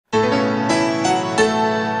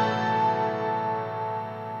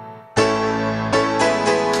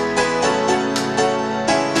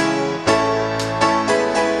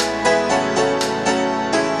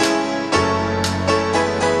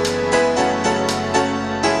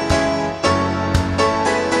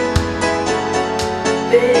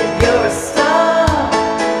big, you're a star,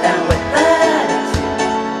 and with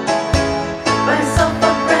attitude, buy yourself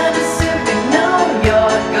a brand new suit, you know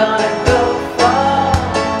you're gonna go far.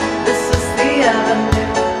 This is the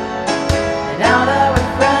avenue, and now that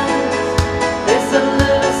we're friends, there's a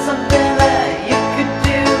little something that you could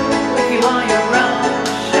do if you want your own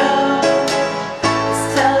show. Just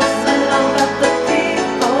tell us a little about the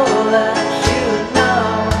people that you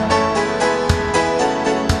know,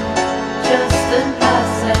 just in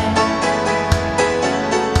passing.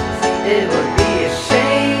 It would be a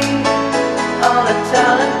shame, all the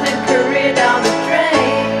talent and career down the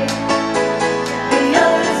drain. The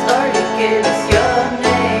others already gave us your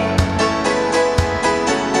name.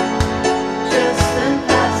 Just in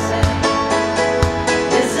passing,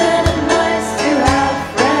 isn't it nice to have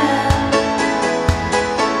friends?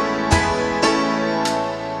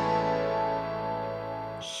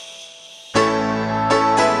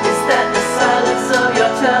 Is that the silence of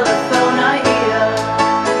your telephone I hear?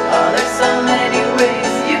 Oh, there's so many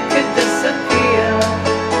ways you could disappear.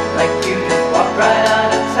 Like you just walk right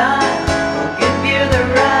out of time. We'll give you the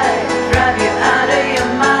ride, drive you out of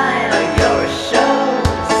your mind. Oh, you're a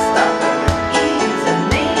showstopper, eaves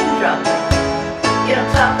and name dropper. Get on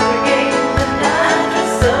top of your game, and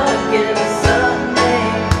actress, so give us a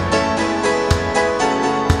name.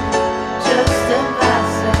 Just in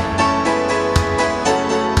passing,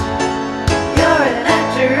 you're an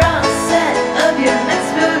actor on set of your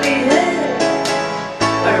next movie hit,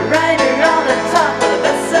 a writer on the top of the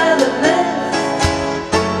bestseller list.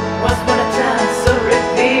 Once upon a time, so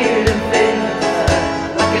revered and famous,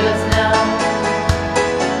 look at us now,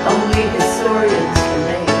 only historians can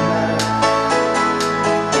name us.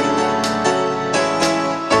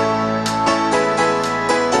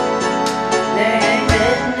 Name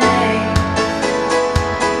it, name.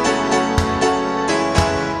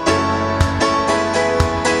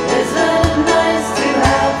 Isn't it nice to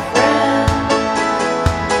have friends?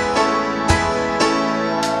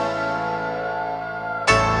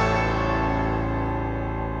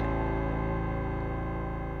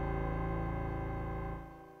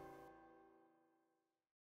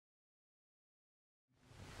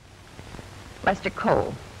 Lester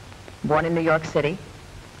Cole, born in New York City,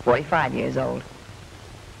 45 years old.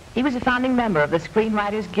 He was a founding member of the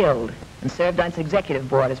Screenwriters Guild and served on its executive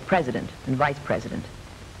board as president and vice president.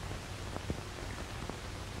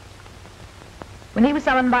 When he was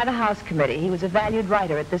summoned by the House Committee, he was a valued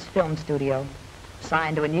writer at this film studio,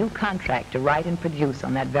 signed to a new contract to write and produce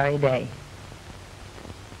on that very day.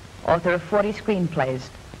 Author of 40 screenplays,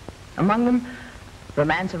 among them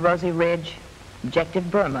Romance of Rosie Ridge, Objective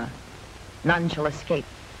Burma, None Shall Escape.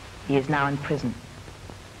 He is now in prison.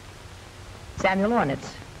 Samuel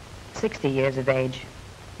Ornitz, 60 years of age,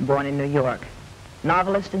 born in New York,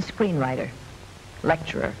 novelist and screenwriter,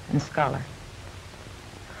 lecturer and scholar.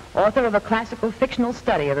 Author of a classical fictional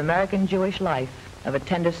study of American Jewish life, of a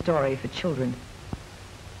tender story for children,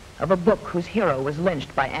 of a book whose hero was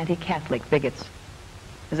lynched by anti-Catholic bigots.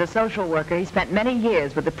 As a social worker, he spent many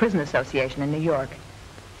years with the Prison Association in New York,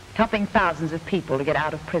 helping thousands of people to get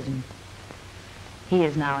out of prison. He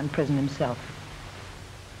is now in prison himself.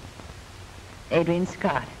 Adrian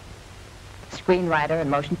Scott, screenwriter and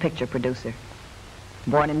motion picture producer,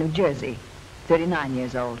 born in New Jersey, 39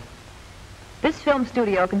 years old. This film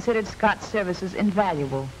studio considered Scott's services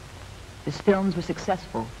invaluable. His films were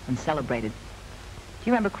successful and celebrated. Do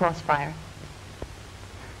you remember Crossfire?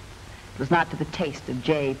 It was not to the taste of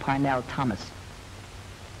J. Parnell Thomas.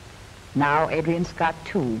 Now Adrian Scott,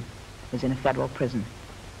 too, is in a federal prison.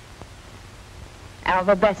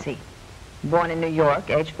 Alva Bessie, born in New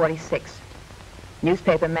York, age 46.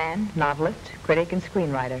 Newspaper man, novelist, critic, and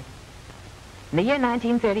screenwriter. In the year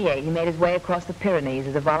 1938, he made his way across the Pyrenees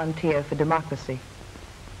as a volunteer for democracy.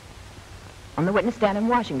 On the witness stand in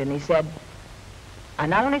Washington, he said, "I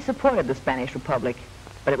not only supported the Spanish Republic,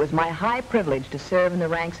 but it was my high privilege to serve in the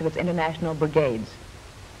ranks of its international brigades."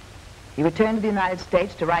 He returned to the United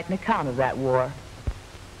States to write an account of that war,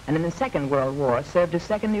 and in the Second World War served as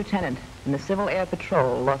second lieutenant in the Civil Air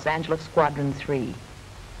Patrol, Los Angeles Squadron 3.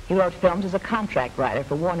 He wrote films as a contract writer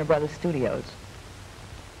for Warner Brothers Studios.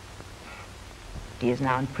 He is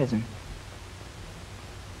now in prison.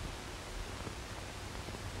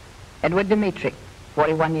 Edward Dmytryk,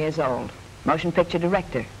 41 years old, motion picture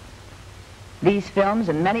director. These films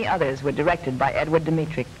and many others were directed by Edward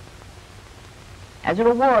Dmytryk. As a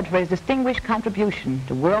reward for his distinguished contribution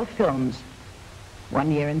to world films,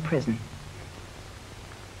 1 year in prison.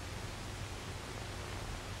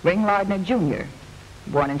 Ring Lardner Jr.,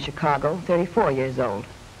 born in Chicago, 34 years old.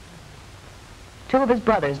 Two of his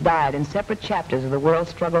brothers died in separate chapters of the world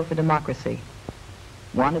struggle for democracy.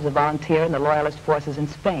 one as a volunteer in the Loyalist forces in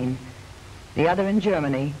Spain, the other in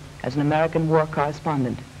Germany as an American war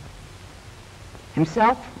correspondent.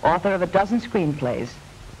 Himself author of a dozen screenplays,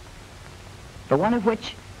 for one of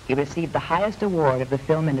which he received the highest award of the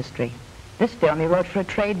film industry. This film he wrote for a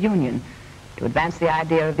trade union to advance the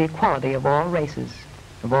idea of the equality of all races,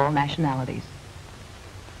 of all nationalities.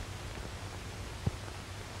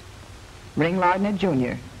 Ring Lardner,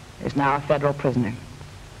 Jr. is now a federal prisoner.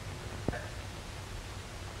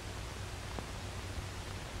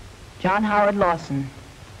 John Howard Lawson,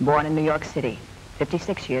 born in New York City,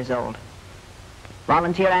 56 years old.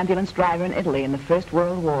 Volunteer ambulance driver in Italy in the First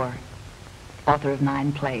World War. Author of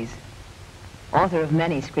 9 plays. Author of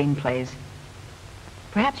many screenplays.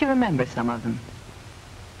 Perhaps you remember some of them.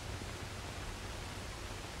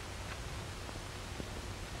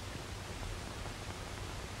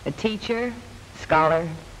 A teacher, scholar,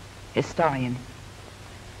 historian.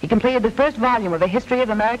 He completed the first volume of A History of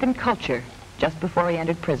American Culture just before he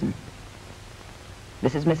entered prison.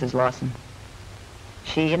 This is Mrs. Lawson.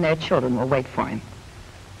 She and their children will wait for him.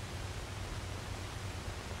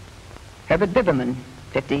 Herbert Biberman,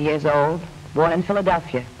 50 years old, born in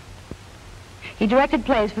Philadelphia. He directed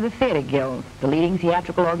plays for the Theater Guild, the leading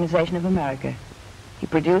theatrical organization of America. He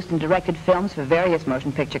produced and directed films for various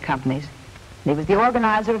motion picture companies. And he was the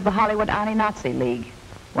organizer of the Hollywood Anti-Nazi League,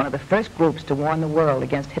 one of the first groups to warn the world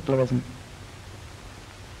against Hitlerism.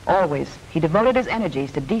 Always, he devoted his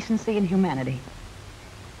energies to decency and humanity.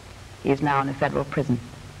 He is now in a federal prison.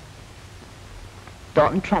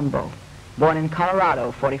 Dalton Trumbo, born in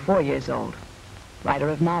Colorado, 44 years old, writer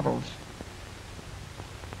of novels.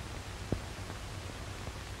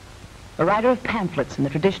 A writer of pamphlets in the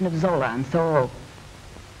tradition of Zola and Thoreau.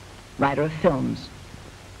 Writer of films.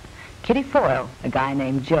 Kitty Foyle, a guy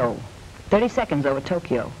named Joe, 30 Seconds Over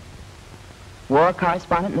Tokyo. War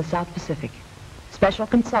correspondent in the South Pacific. Special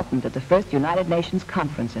consultant at the first United Nations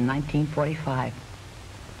conference in 1945.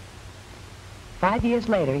 5 years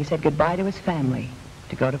later, he said goodbye to his family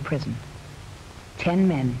to go to prison. 10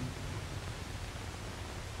 men.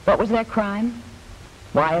 What was their crime?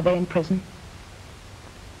 Why are they in prison?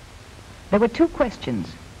 There were 2 questions.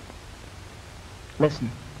 Listen.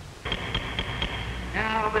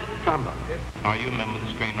 Now, Mr. Trumbo. Are you a member of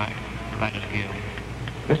the Screenwriters Guild?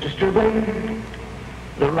 Mr. Stubing,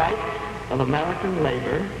 the right of American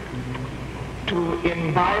labor to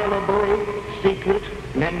inviolably secret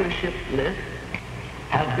membership lists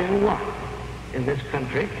have been won in this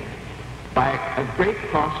country by a great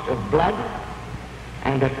cost of blood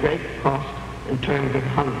and at great cost in terms of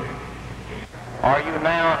hunger. Are you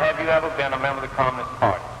now, have you ever been a member of the Communist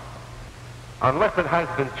Party? Unless it has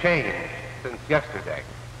been changed since yesterday.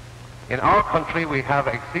 In our country, we have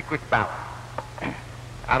a secret ballot.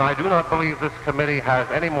 And I do not believe this committee has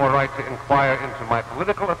any more right to inquire into my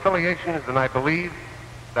political affiliations than I believe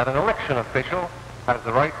that an election official has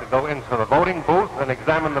the right to go into the voting booth and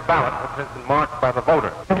examine the ballot which has been marked by the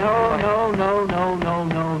voter.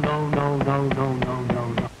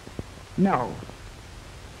 No.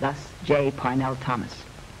 Thus, J. Parnell Thomas.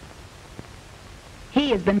 He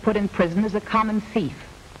has been put in prison as a common thief.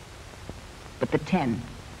 But the 10,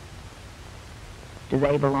 do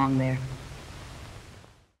they belong there?